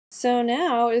So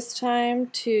now it's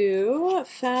time to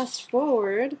fast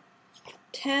forward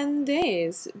 10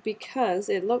 days because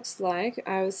it looks like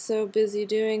I was so busy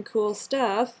doing cool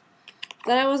stuff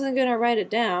that I wasn't going to write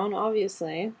it down,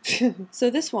 obviously.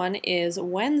 So this one is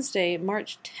Wednesday,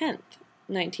 March 10th,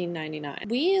 1999.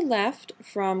 We left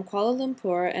from Kuala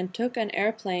Lumpur and took an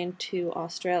airplane to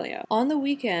Australia. On the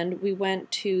weekend, we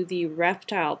went to the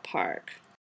Reptile Park.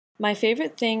 My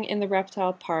favorite thing in the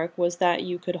Reptile Park was that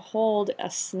you could hold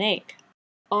a snake.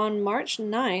 On March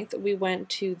 9th, we went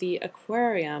to the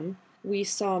aquarium. We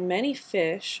saw many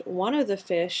fish. One of the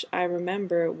fish I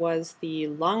remember was the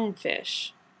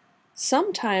lungfish.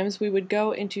 Sometimes we would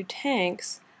go into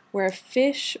tanks where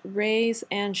fish, rays,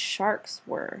 and sharks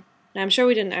were. Now, I'm sure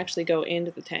we didn't actually go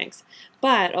into the tanks,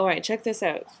 but alright, check this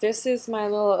out. This is my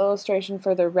little illustration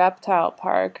for the Reptile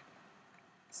Park.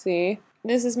 See?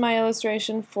 This is my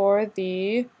illustration for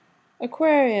the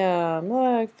aquarium.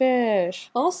 Look,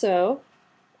 fish. Also,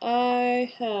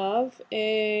 I have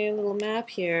a little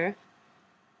map here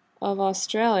of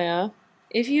Australia.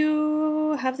 If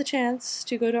you have the chance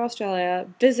to go to Australia,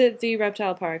 visit the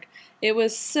Reptile Park. It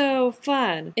was so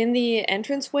fun. In the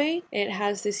entranceway, it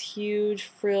has this huge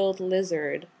frilled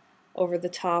lizard over the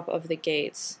top of the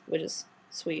gates, which is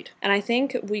sweet. And I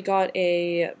think we got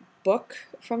a book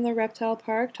from the Reptile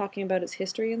Park talking about its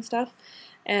history and stuff,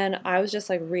 and I was just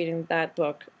like reading that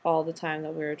book all the time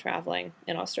that we were traveling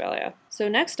in Australia. So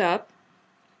next up,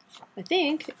 I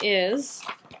think, is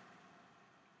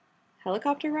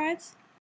helicopter rides.